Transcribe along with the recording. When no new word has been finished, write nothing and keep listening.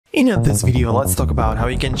In this video, let's talk about how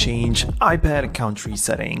you can change iPad country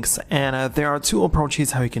settings, and there are two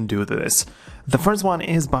approaches how you can do this. The first one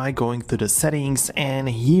is by going to the settings, and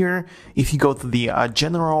here if you go to the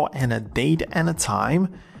general and a date and a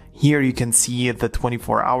time, here you can see the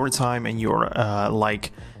 24-hour time and your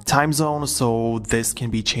time zone, so this can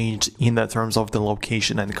be changed in the terms of the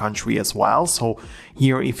location and country as well. So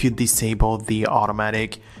here if you disable the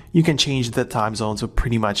automatic, you can change the time zone to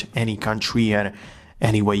pretty much any country and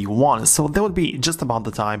any way you want. So that would be just about the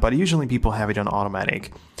time, but usually people have it on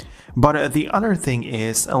automatic. But the other thing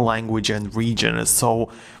is a language and region. So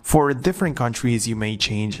for different countries, you may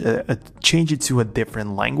change it to a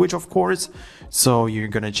different language, of course. So you're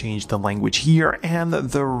gonna change the language here, and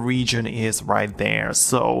the region is right there.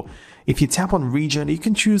 So if you tap on region, you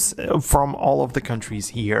can choose from all of the countries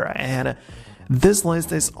here, and this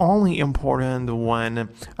list is only important when,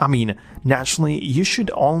 naturally, you should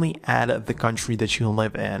only add the country that you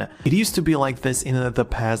live in. It used to be like this in the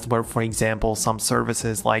past where, for example, some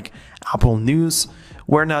services like Apple News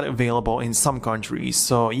were not available in some countries.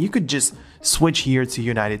 So you could just switch here to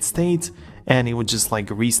United States and it would just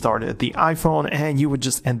restart the iPhone, and you would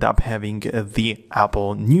just end up having the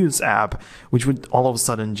Apple News app, which would all of a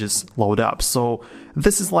sudden just load up. So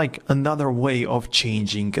this is another way of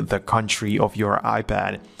changing the country of your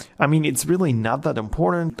iPad. It's really not that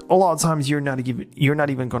important. A lot of times you're not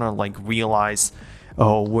even gonna realize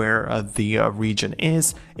where the region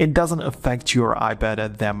is. It doesn't affect your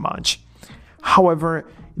iPad that much. However,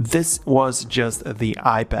 this was just the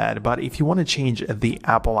iPad, but if you want to change the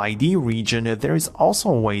Apple ID region, there is also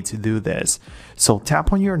a way to do this. So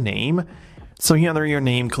tap on your name. So here under your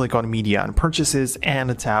name, click on Media and Purchases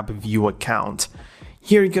and tap View Account.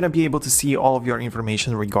 Here you're going to be able to see all of your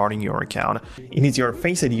information regarding your account. It needs your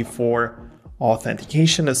Face ID for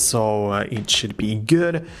authentication, so it should be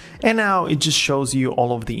good. And now it just shows you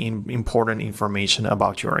all of the important information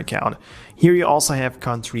about your account. Here you also have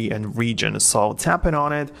country and region, so tapping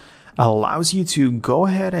on it allows you to go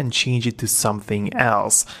ahead and change it to something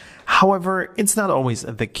else. However, it's not always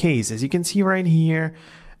the case. As you can see right here,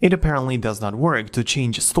 it apparently does not work. To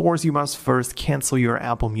change stores, you must first cancel your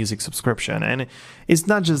Apple Music subscription. And it's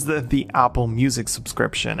not just the Apple Music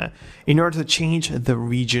subscription. In order to change the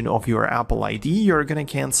region of your Apple ID, you're going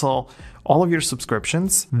to cancel all of your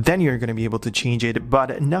subscriptions. Then you're going to be able to change it.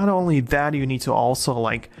 But not only that, you need to also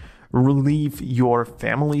relieve your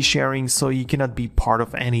family sharing, so you cannot be part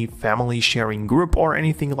of any family sharing group or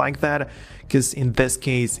anything like that, because in this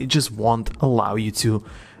case, it just won't allow you to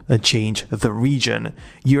change the region.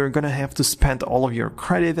 You're gonna have to spend all of your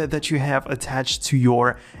credit that you have attached to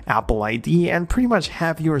your Apple ID and pretty much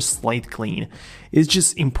have your slate clean. It's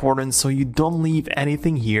just important so you don't leave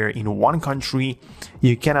anything here in one country.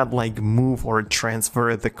 You cannot move or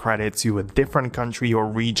transfer the credit to a different country or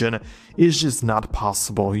region. It's just not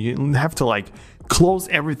possible. You have to close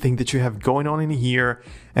everything that you have going on in here,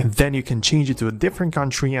 and then you can change it to a different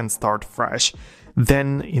country and start fresh.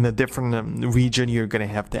 Then in a different region, you're gonna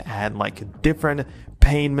have to add a different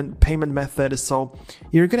payment method. So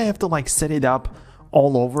you're gonna have to set it up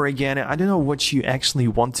all over again. I don't know what you actually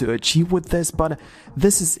want to achieve with this, but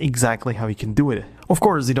this is exactly how you can do it. Of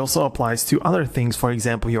course, it also applies to other things. For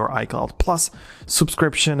example, your iCloud Plus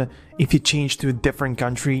subscription. If you change to a different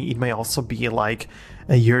country, it may also be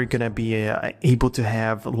you're gonna be able to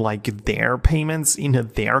have their payments in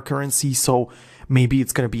their currency. So maybe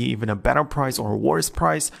it's gonna be even a better price or a worse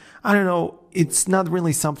price. I don't know. It's not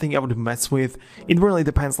really something I would mess with. It really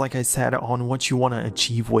depends, like I said, on what you want to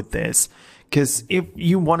achieve with this. Because if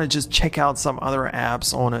you want to just check out some other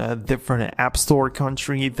apps on a different app store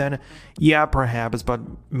country, then yeah, perhaps, but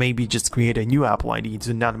maybe just create a new Apple ID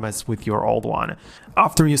to not mess with your old one.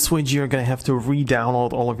 After you switch, you're going to have to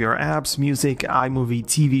re-download all of your apps, music, iMovie,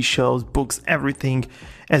 TV shows, books, everything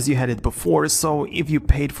as you had it before. So if you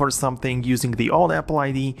paid for something using the old Apple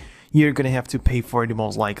ID, you're going to have to pay for it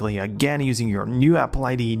most likely again using your new Apple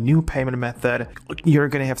ID, new payment method. You're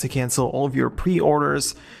going to have to cancel all of your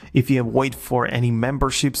pre-orders. If you wait for any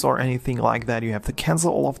memberships or anything like that, you have to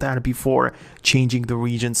cancel all of that before changing the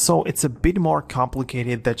region. So it's a bit more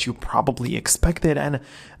complicated than you probably expected, and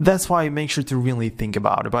that's why make sure to really think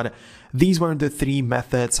about it. But these were the three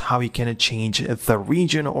methods how you can change the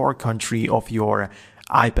region or country of your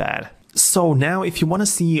iPad. So now if you want to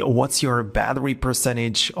see what's your battery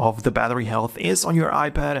percentage of the battery health is on your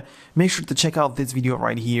iPad, make sure to check out this video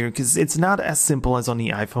right here, because it's not as simple as on the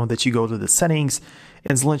iPhone that you go to the settings.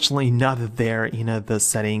 It's literally not there in the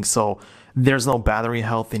settings, so there's no battery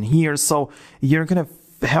health in here. So you're gonna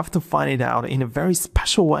have to find it out in a very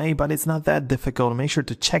special way, but it's not that difficult. Make sure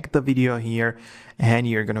to check the video here and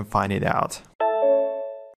you're gonna find it out.